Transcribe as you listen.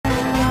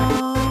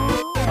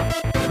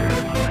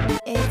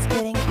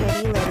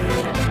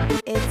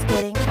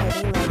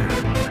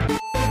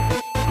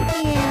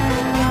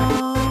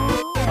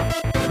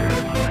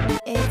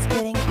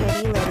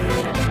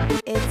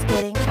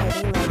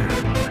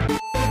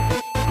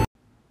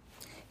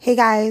Hey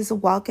guys,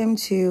 welcome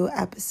to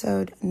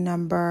episode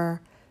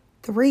number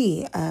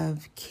 3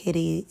 of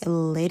Kitty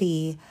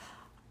Litty.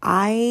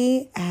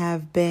 I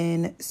have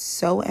been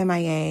so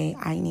MIA.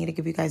 I need to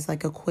give you guys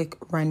like a quick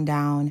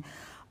rundown.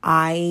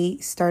 I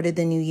started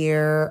the new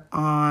year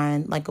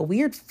on like a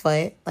weird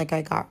foot. Like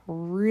I got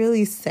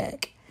really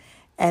sick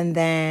and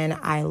then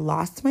I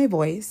lost my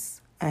voice.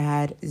 I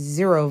had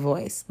zero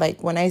voice.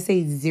 Like when I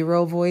say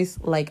zero voice,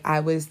 like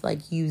I was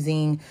like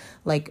using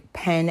like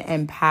pen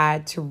and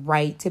pad to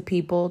write to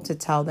people to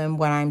tell them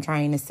what I'm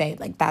trying to say.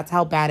 Like that's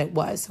how bad it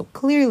was. So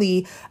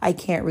clearly I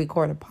can't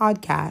record a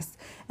podcast.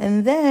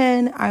 And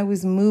then I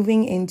was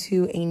moving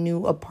into a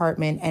new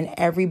apartment and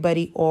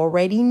everybody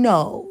already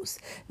knows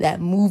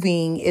that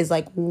moving is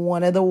like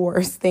one of the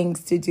worst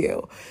things to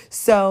do.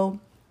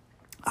 So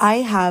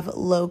I have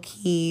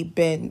low-key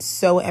been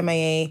so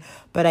MIA,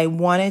 but I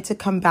wanted to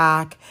come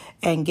back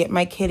and get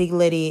my Kitty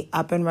Litty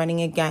up and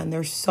running again.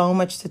 There's so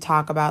much to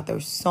talk about.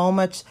 There's so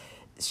much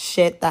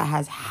shit that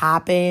has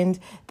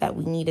happened that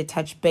we need to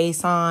touch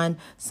base on.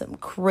 Some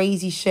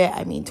crazy shit.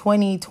 I mean,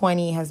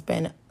 2020 has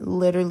been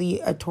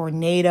literally a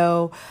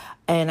tornado.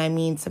 And I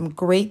mean, some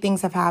great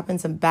things have happened,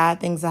 some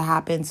bad things have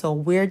happened. So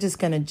we're just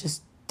going to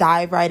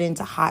dive right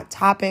into hot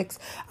topics.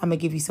 I'm going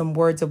to give you some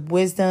words of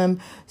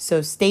wisdom.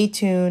 So stay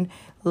tuned.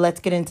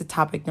 Let's get into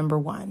topic number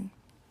 1.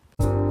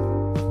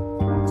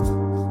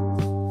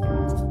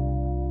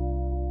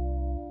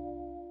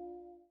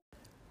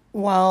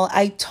 Well,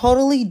 I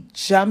totally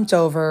jumped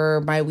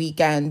over my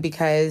weekend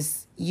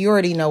because you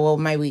already know what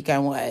my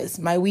weekend was.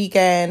 My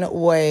weekend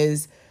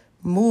was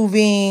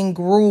moving,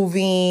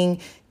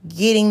 grooving,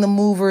 getting the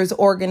movers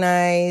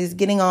organized,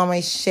 getting all my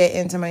shit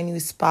into my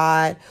new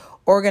spot,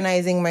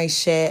 organizing my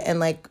shit. And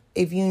like,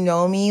 if you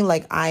know me,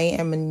 like I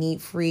am a neat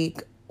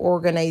freak,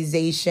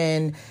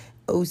 organization,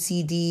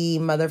 OCD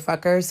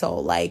motherfucker. So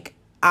like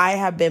I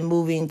have been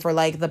moving for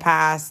like the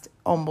past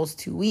almost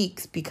 2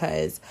 weeks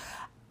because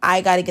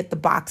I got to get the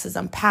boxes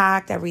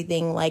unpacked,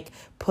 everything like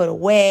put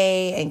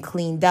away and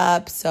cleaned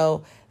up.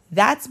 So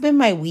that's been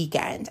my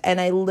weekend.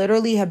 And I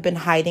literally have been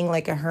hiding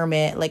like a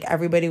hermit. Like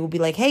everybody will be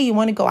like, hey, you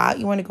want to go out?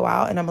 You want to go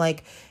out? And I'm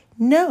like,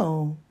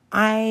 no,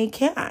 I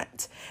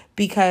can't.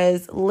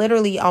 Because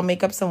literally I'll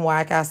make up some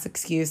whack ass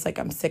excuse like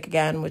I'm sick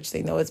again, which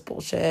they know is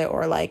bullshit.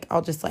 Or like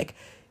I'll just like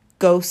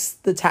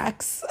ghost the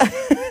text.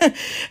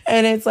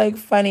 And it's like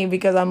funny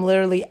because I'm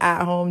literally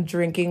at home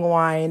drinking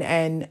wine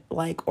and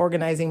like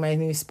organizing my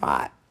new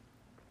spot.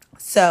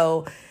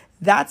 So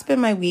that's been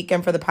my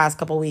weekend for the past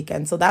couple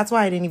weekends. So that's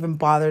why I didn't even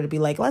bother to be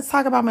like, let's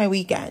talk about my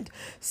weekend.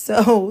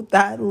 So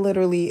that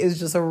literally is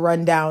just a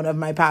rundown of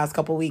my past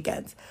couple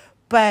weekends.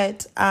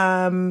 But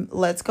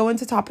let's go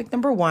into topic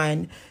number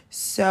 1.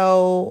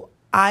 So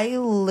I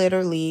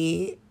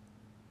literally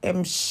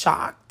am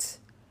shocked.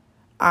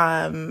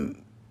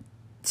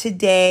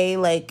 Today,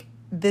 like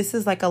this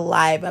is like a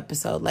live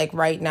episode, like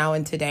right now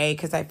and today,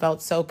 because I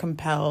felt so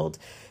compelled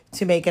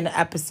to make an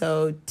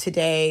episode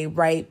today,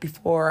 right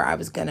before I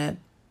was gonna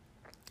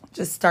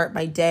just start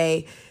my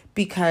day,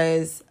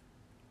 because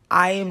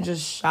I am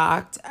just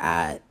shocked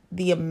at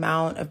the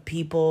amount of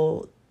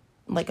people,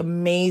 like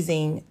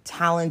amazing,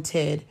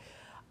 talented,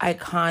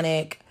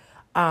 iconic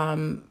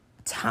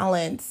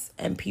talents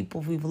and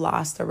people we've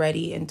lost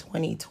already in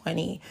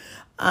 2020.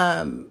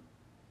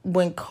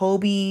 When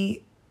Kobe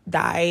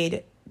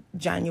died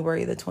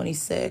January the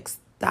 26th,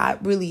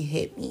 that really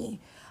hit me.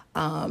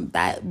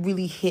 That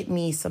really hit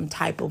me some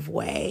type of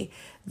way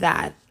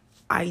that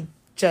I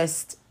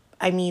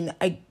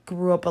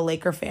grew up a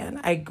Laker fan.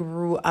 I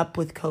grew up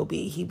with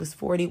Kobe. He was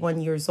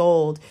 41 years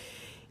old.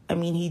 I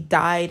mean, he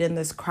died in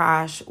this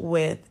crash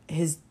with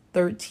his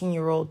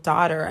 13-year-old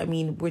daughter. I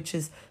mean, which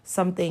is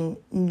something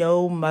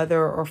no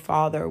mother or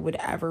father would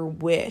ever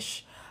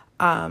wish,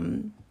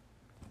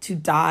 to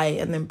die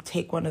and then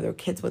take one of their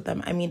kids with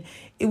them. I mean,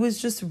 it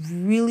was just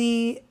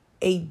really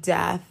a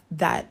death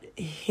that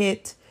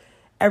hit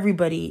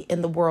everybody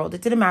in the world.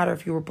 It didn't matter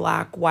if you were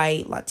Black,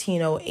 white,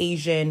 Latino,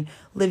 Asian,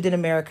 lived in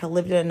America,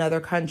 lived in another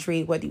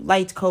country, whether you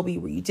liked Kobe,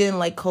 whether you didn't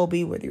like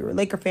Kobe, whether you were a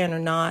Laker fan or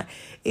not.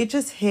 It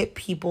just hit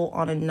people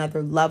on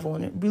another level,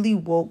 and it really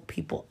woke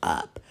people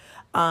up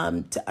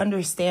to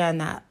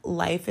understand that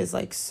life is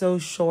like so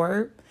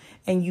short,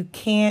 and you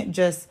can't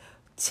just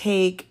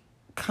take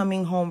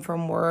coming home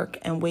from work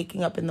and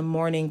waking up in the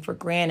morning for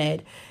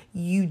granted.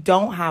 You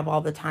don't have all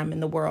the time in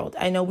the world.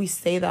 I know we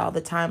say that all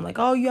the time, like,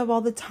 oh, you have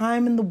all the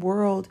time in the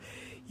world.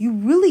 You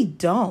really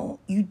don't.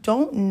 You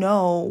don't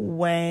know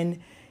when,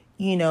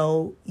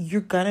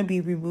 you're going to be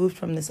removed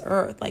from this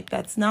earth. Like,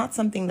 that's not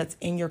something that's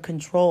in your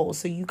control.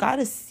 So you got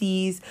to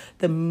seize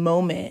the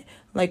moment,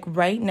 like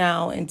right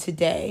now and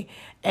today.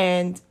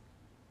 And,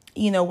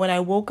 when I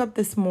woke up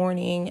this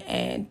morning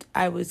and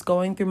I was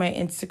going through my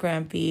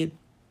Instagram feed,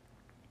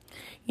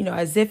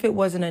 as if it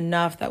wasn't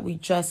enough that we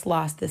just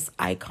lost this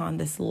icon,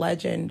 this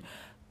legend,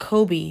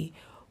 Kobe,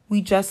 we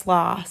just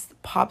lost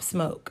Pop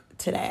Smoke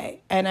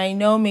today. And I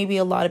know maybe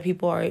a lot of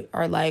people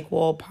are like,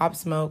 well, Pop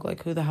Smoke,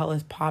 like who the hell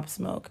is Pop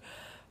Smoke?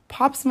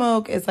 Pop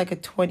Smoke is like a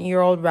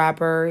 20-year-old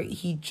rapper.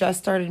 He just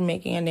started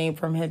making a name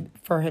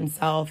for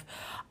himself.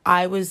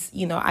 I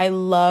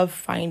love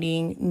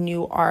finding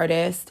new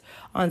artists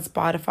on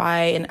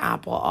Spotify and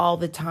Apple all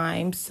the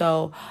time.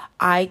 So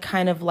I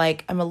kind of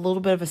I'm a little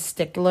bit of a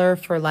stickler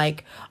for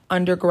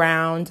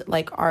underground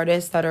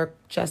artists that are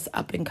just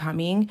up and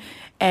coming.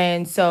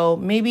 And so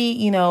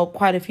maybe,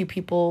 quite a few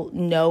people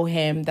know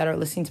him that are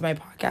listening to my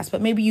podcast,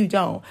 but maybe you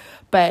don't.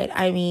 But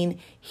I mean,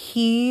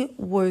 he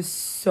was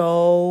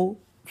so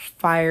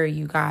fire,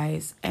 you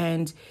guys.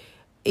 And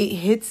it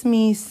hits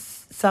me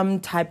some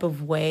type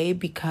of way,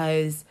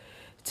 because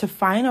to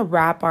find a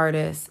rap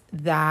artist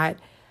that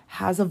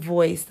has a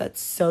voice that's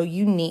so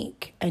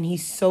unique, and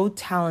he's so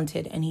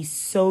talented, and he's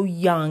so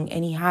young,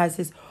 and he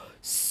has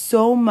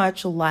so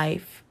much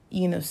life,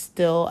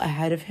 still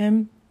ahead of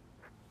him.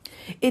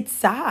 It's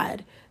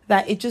sad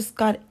that it just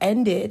got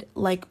ended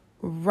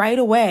right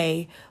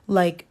away,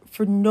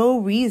 for no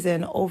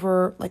reason,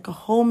 over a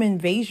home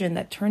invasion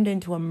that turned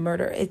into a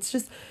murder. It's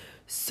just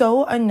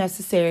so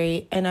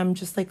unnecessary. And I'm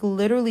just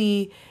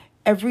literally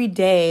every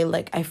day,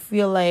 I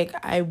feel like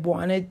I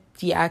want to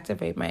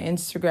deactivate my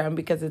Instagram,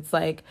 because it's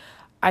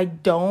I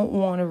don't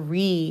want to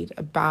read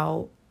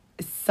about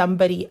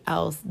somebody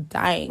else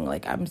dying.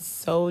 I'm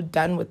so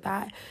done with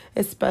that,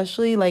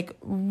 especially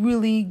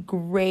really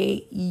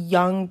great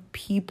young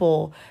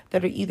people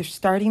that are either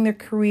starting their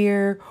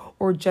career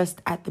or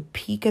just at the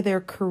peak of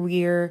their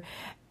career,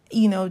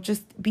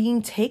 just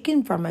being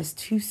taken from us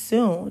too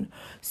soon.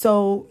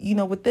 So,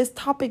 with this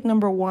topic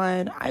number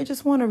 1, I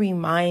just want to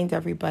remind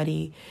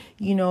everybody,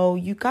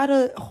 you got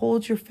to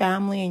hold your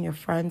family and your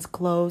friends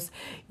close.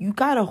 You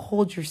got to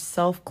hold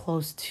yourself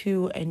close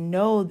too, and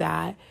know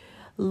that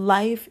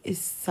life is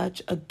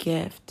such a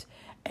gift.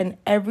 And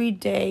every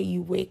day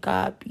you wake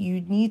up,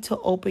 you need to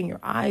open your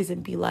eyes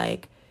and be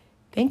like,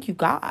 thank you,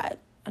 God,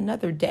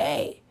 another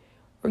day.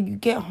 Or you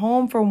get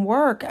home from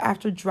work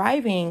after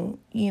driving,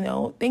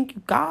 thank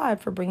you,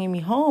 God, for bringing me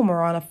home,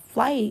 or on a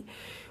flight.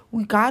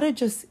 We got to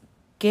just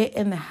get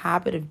in the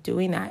habit of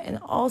doing that, and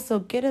also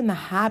get in the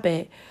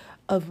habit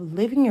of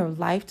living your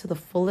life to the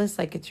fullest,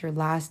 like it's your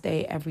last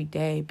day every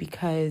day,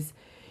 because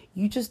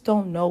you just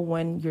don't know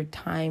when your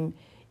time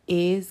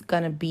is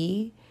going to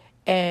be.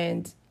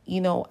 And,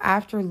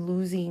 after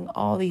losing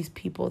all these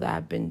people that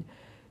have been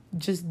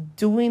just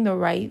doing the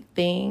right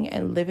thing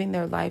and living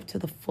their life to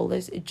the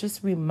fullest, it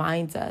just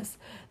reminds us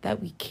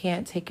that we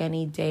can't take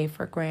any day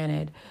for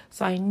granted.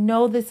 So I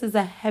know this is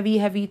a heavy,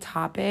 heavy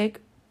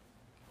topic.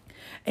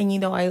 And,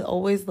 I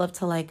always love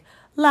to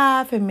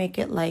laugh and make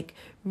it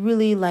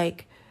really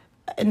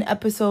an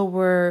episode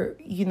where,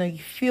 you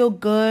feel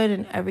good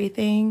and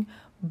everything.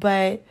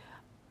 But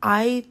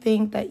I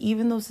think that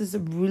even though this is a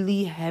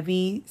really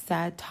heavy,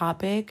 sad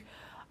topic,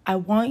 I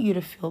want you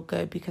to feel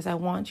good, because I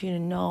want you to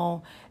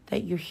know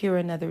that you're here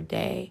another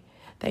day,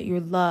 that you're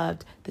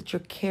loved, that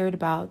you're cared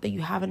about, that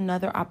you have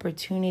another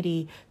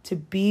opportunity to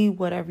be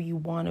whatever you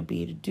want to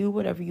be, to do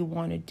whatever you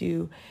want to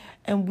do.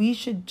 And we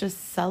should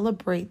just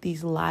celebrate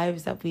these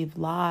lives that we've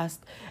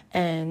lost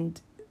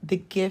and the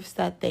gifts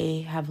that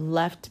they have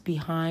left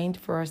behind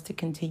for us to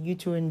continue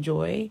to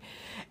enjoy,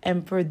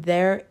 and for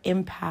their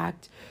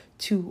impact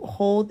to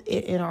hold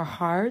it in our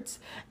hearts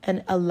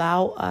and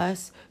allow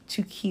us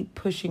to keep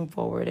pushing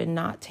forward and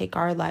not take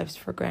our lives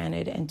for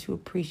granted, and to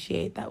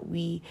appreciate that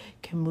we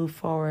can move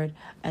forward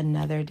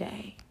another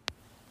day.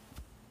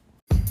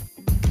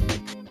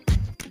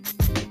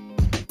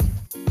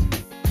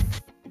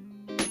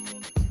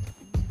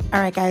 All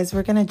right, guys,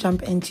 we're going to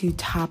jump into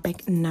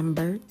topic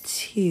number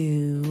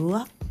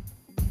 2.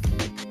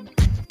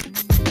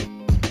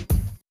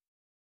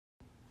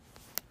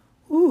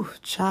 Ooh,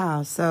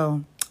 child.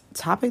 So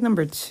topic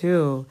number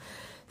 2.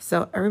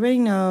 So everybody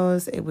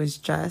knows it was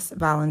just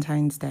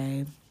Valentine's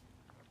Day,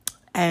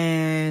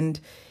 and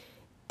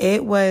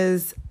it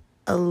was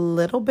a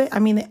little bit,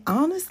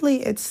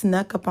 honestly, it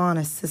snuck up on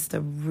a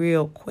sister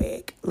real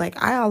quick.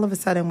 I all of a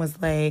sudden was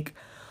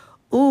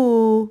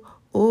ooh,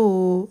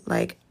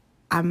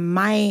 I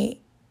might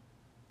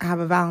have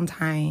a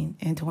Valentine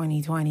in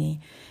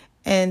 2020.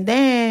 And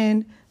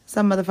then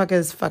some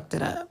motherfuckers fucked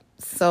it up.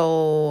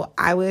 So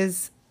I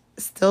was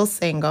still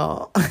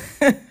single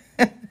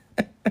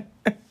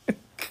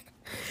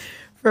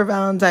for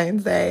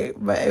Valentine's Day.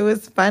 But it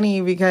was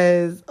funny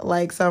because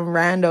some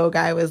rando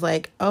guy was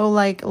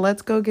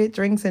let's go get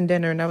drinks and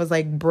dinner. And I was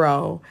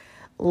bro,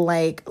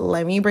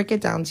 let me break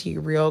it down to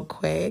you real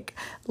quick.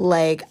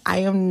 I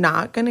am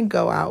not going to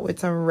go out with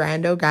some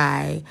rando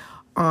guy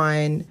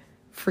on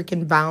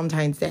freaking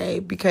Valentine's Day,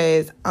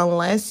 because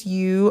unless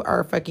you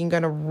are fucking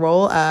gonna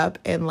roll up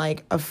in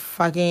a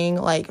fucking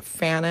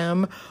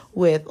phantom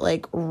with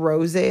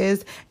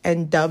roses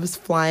and doves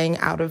flying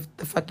out of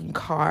the fucking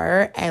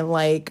car and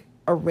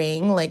a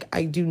ring,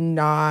 I don't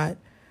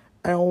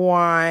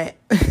want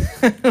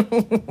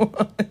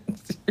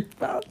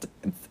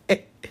Valentine's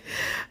Day.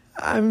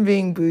 I'm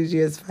being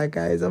bougie as fuck,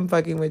 guys. I'm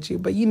fucking with you,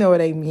 but you know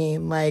what I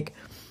mean.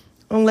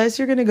 Unless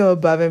you're gonna go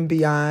above and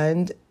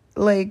beyond,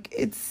 Like,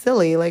 it's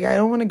silly. Like, I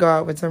don't want to go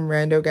out with some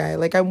rando guy.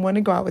 Like, I want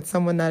to go out with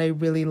someone that I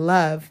really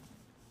love.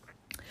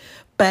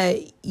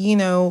 But,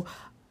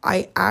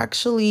 I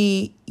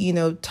actually,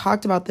 want to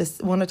talk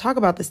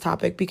about this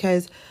topic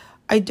because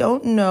I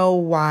don't know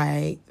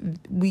why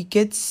we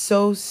get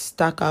so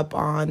stuck up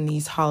on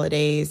these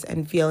holidays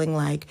and feeling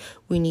like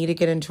we need to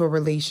get into a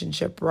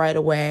relationship right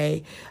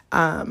away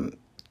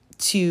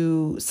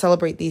to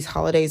celebrate these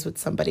holidays with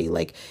somebody.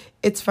 Like,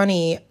 it's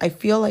funny. I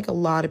feel like a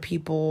lot of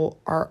people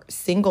are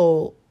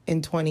single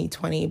in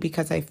 2020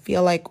 because I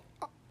feel like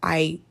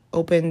I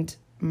opened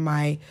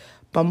my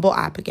Bumble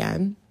app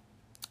again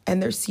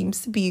and there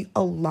seems to be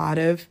a lot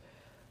of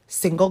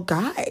single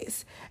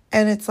guys.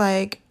 And it's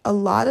like a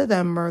lot of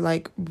them are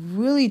like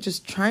really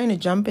just trying to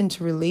jump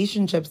into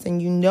relationships.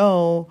 And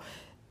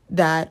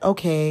that,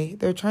 okay,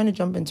 they're trying to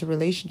jump into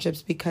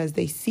relationships because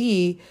they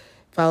see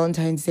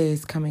Valentine's Day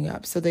is coming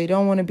up. So they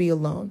don't want to be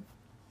alone.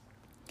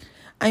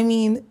 I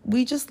mean,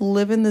 we just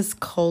live in this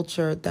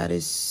culture that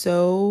is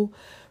so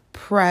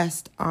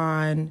pressed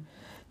on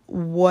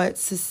what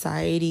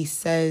society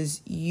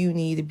says you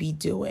need to be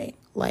doing.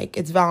 Like,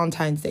 it's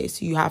Valentine's Day,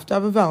 so you have to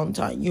have a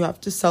Valentine. You have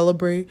to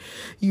celebrate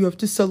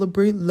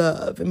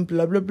love and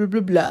blah, blah, blah,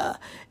 blah, blah.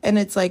 And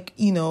it's like,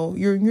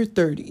 you're in your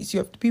 30s. You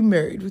have to be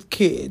married with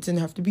kids and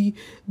have to be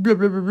blah,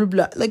 blah, blah, blah,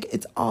 blah. Like,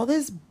 it's all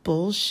this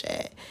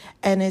bullshit.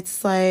 And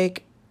it's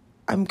like,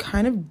 I'm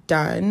kind of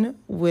done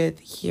with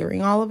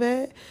hearing all of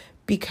it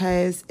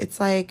because it's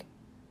like,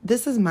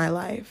 this is my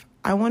life.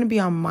 I want to be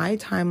on my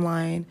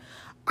timeline.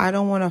 I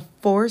don't want to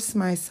force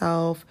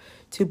myself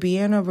to be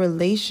in a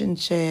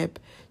relationship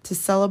to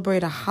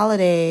celebrate a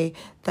holiday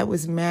that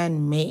was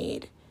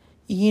man-made,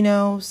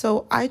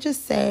 So I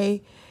just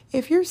say,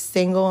 if you're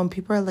single and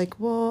people are like,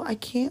 well, I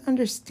can't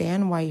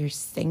understand why you're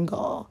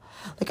single.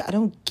 Like, I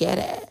don't get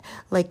it.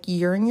 Like,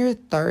 you're in your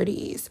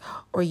 30s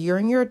or you're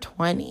in your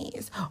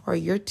 20s or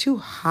you're too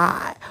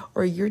hot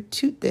or you're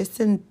too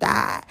this and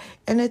that.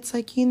 And it's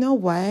like, you know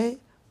what?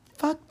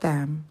 Fuck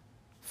them.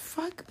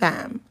 Fuck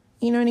them.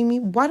 You know what I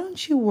mean? Why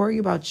don't you worry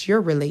about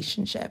your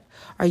relationship?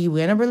 Are you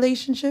in a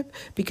relationship?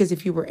 Because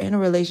if you were in a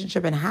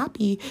relationship and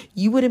happy,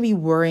 you wouldn't be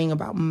worrying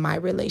about my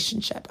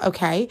relationship,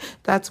 okay?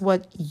 That's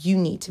what you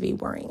need to be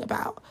worrying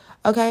about,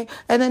 okay?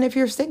 And then if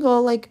you're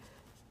single, like,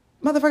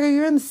 motherfucker,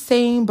 you're in the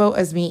same boat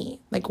as me.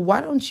 Like,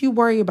 why don't you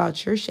worry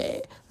about your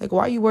shit? Like,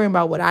 why are you worrying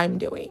about what I'm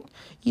doing?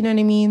 You know what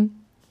I mean?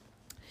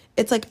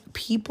 It's like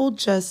people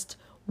just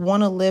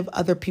want to live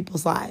other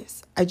people's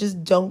lives. I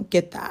just don't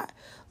get that.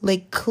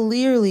 Like,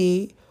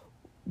 clearly,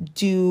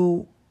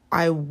 do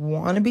I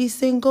want to be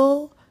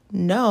single?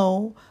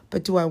 No.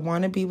 But do I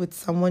want to be with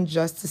someone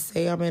just to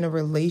say I'm in a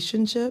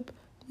relationship?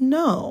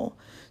 No.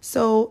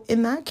 So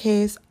in that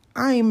case,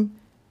 I'm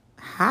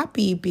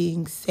happy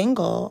being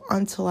single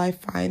until I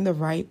find the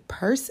right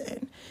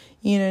person.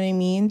 You know what I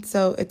mean?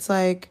 So it's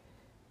like,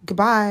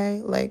 goodbye,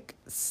 like,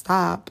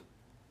 stop,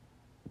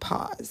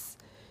 pause.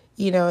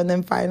 And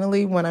then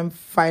finally, when I'm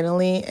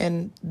finally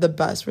in the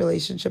best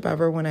relationship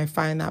ever, when I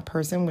find that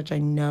person, which I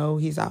know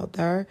he's out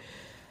there,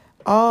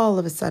 all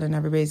of a sudden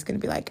everybody's going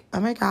to be like, oh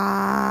my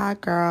God,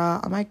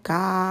 girl, oh my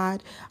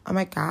God, oh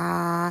my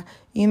God.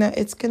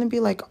 It's going to be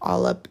like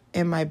all up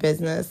in my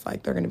business.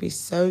 Like, they're going to be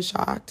so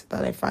shocked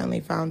that I finally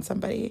found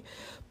somebody.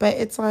 But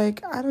it's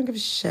like, I don't give a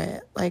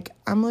shit. Like,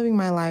 I'm living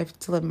my life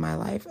to live my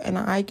life. And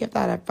I give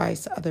that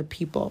advice to other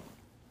people,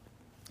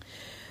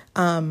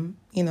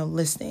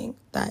 listening,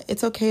 that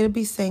it's okay to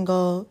be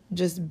single.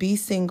 Just be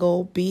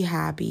single, be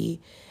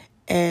happy.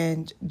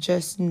 And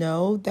just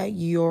know that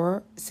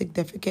your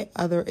significant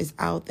other is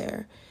out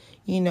there.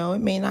 It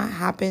may not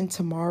happen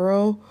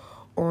tomorrow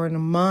or in a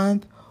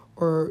month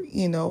or,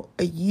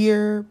 a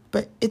year,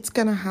 but it's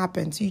going to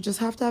happen. So you just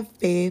have to have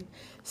faith,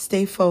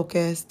 stay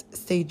focused,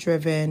 stay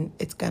driven.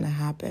 It's going to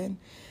happen.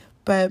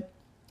 But,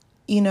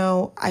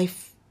 I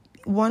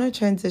want to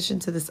transition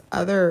to this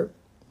other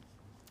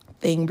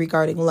thing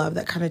regarding love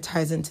that kind of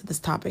ties into this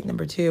topic.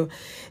 Number 2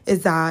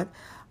 is that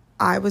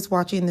I was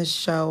watching this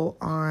show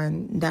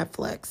on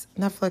Netflix.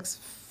 Netflix,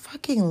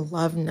 fucking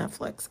love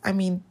Netflix. I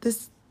mean, I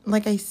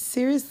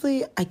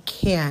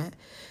can't.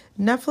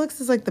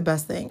 Netflix is like the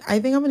best thing. I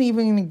think I'm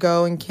even going to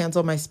go and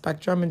cancel my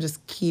Spectrum and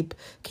just keep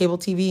cable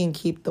TV and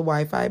keep the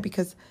Wi-Fi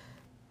because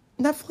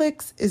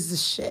Netflix is the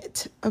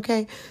shit,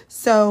 okay?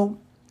 So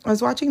I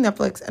was watching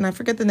Netflix and I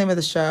forget the name of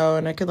the show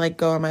and I could like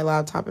go on my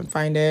laptop and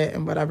find it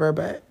and whatever,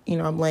 but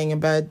I'm laying in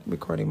bed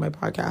recording my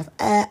podcast.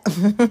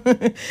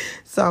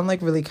 So I'm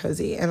like really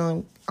cozy and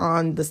I'm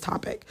on this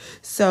topic.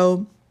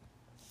 So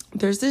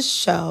there's this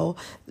show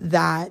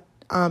that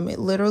it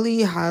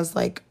literally has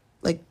like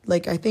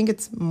I think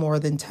it's more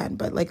than 10,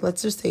 but like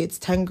let's just say it's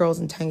 10 girls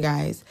and 10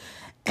 guys.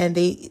 And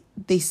they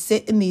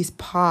sit in these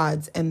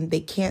pods and they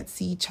can't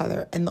see each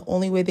other. And the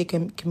only way they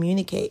can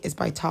communicate is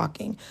by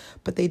talking.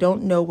 But they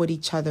don't know what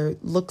each other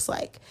looks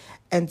like.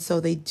 And so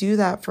they do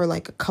that for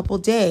like a couple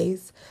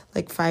days,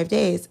 like 5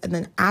 days. And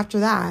then after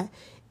that,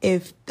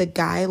 if the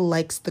guy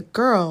likes the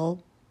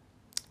girl,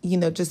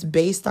 just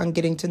based on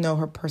getting to know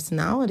her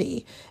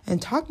personality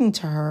and talking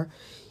to her,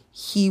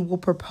 he will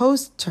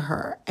propose to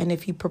her. And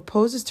if he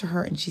proposes to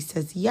her and she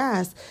says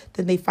yes,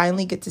 then they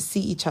finally get to see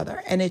each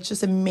other. And it's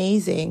just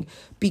amazing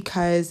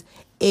because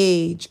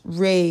age,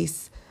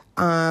 race,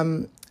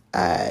 height,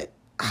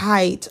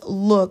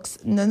 looks,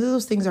 none of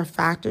those things are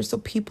factors. So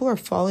people are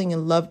falling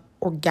in love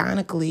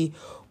organically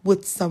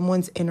with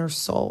someone's inner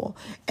soul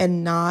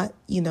and not,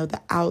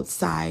 the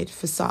outside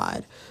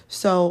facade.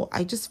 So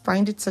I just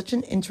find it such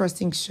an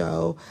interesting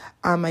show.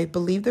 I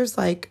believe there's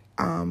like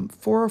 4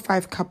 or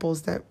 5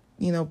 couples that,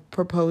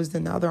 proposed,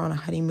 and now they're on a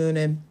honeymoon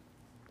in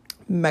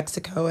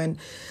Mexico. And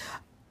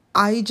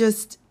I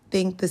just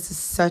think this is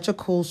such a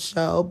cool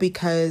show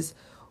because,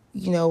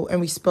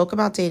 and we spoke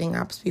about dating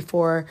apps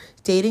before,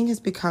 dating has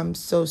become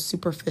so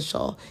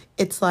superficial.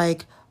 It's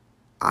like,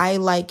 I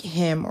like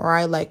him or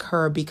I like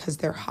her because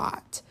they're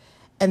hot.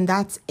 And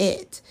that's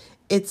it.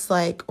 It's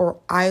like, or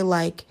I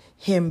like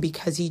him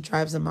because he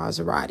drives a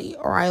Maserati,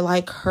 or I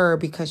like her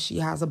because she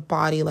has a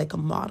body like a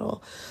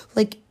model.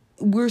 Like,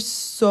 we're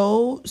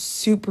so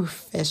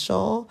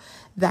superficial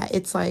that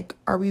it's like,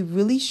 are we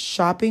really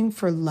shopping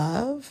for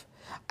love?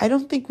 I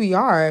don't think we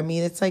are. I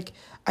mean, it's like,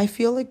 I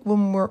feel like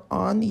when we're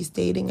on these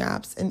dating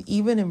apps and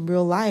even in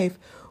real life,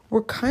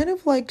 we're kind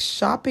of like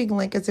shopping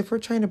like as if we're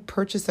trying to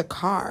purchase a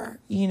car.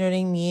 You know what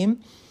I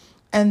mean?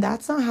 And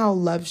that's not how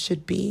love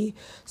should be.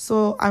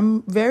 So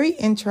I'm very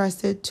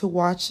interested to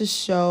watch the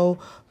show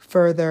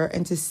further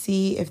and to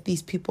see if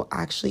these people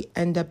actually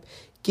end up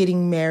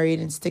getting married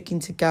and sticking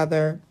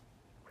together.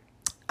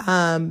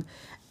 And,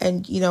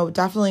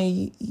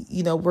 definitely,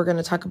 we're going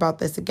to talk about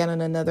this again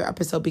in another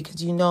episode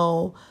because,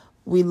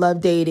 we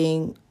love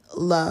dating,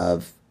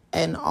 love,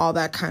 and all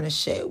that kind of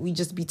shit. We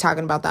just be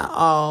talking about that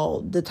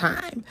all the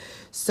time.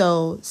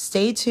 So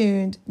stay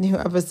tuned. New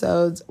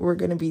episodes. We're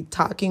going to be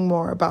talking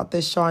more about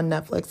this show on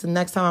Netflix. And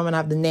next time I'm going to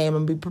have the name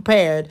and be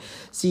prepared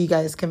so you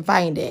guys can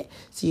find it,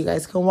 so you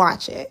guys can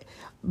watch it.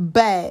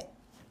 But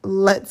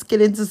let's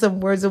get into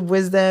some words of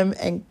wisdom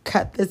and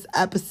cut this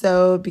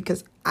episode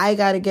because I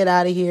got to get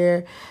out of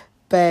here.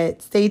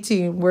 But stay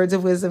tuned. Words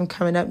of wisdom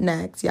coming up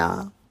next,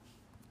 y'all.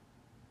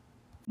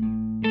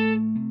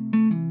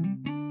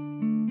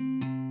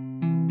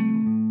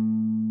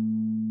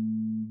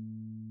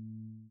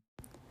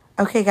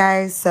 Okay,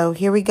 guys, so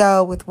here we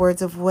go with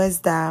words of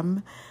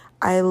wisdom.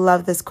 I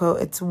love this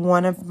quote. It's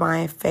one of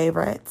my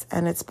favorites,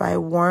 and it's by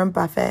Warren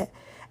Buffett.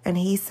 And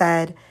he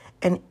said,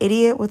 "An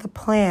idiot with a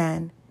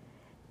plan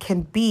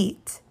can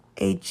beat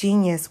a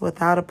genius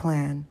without a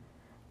plan."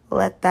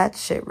 Let that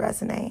shit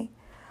resonate.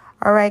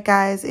 All right,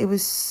 guys, it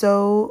was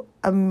so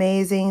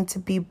amazing to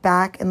be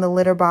back in the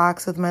litter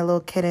box with my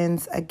little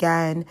kittens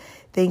again.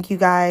 Thank you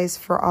guys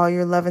for all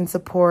your love and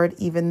support,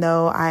 even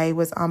though I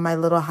was on my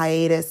little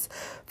hiatus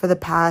for the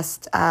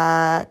past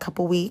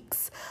couple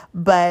weeks.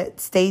 But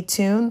stay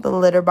tuned. The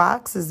litter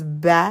box is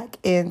back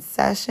in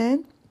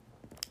session.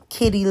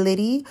 Kitty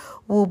Litty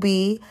will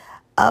be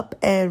up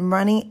and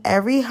running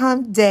every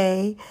hump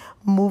day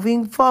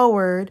moving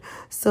forward.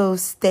 So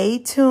stay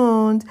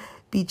tuned.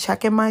 Be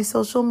checking my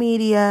social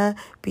media,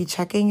 be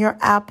checking your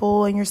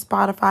Apple and your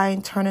Spotify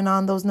and turning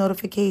on those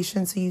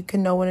notifications so you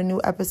can know when a new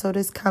episode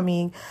is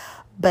coming.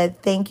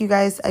 But thank you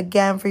guys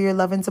again for your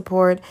love and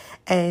support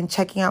and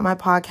checking out my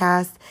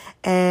podcast.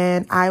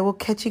 And I will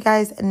catch you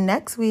guys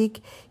next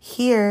week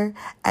here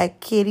at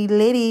Kitty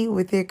Litty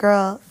with your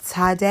girl,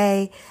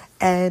 Tade.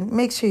 And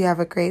make sure you have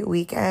a great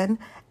weekend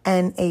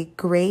and a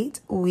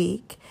great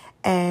week.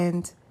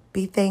 And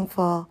be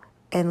thankful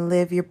and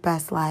live your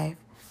best life.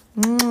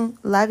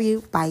 Love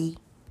you. Bye.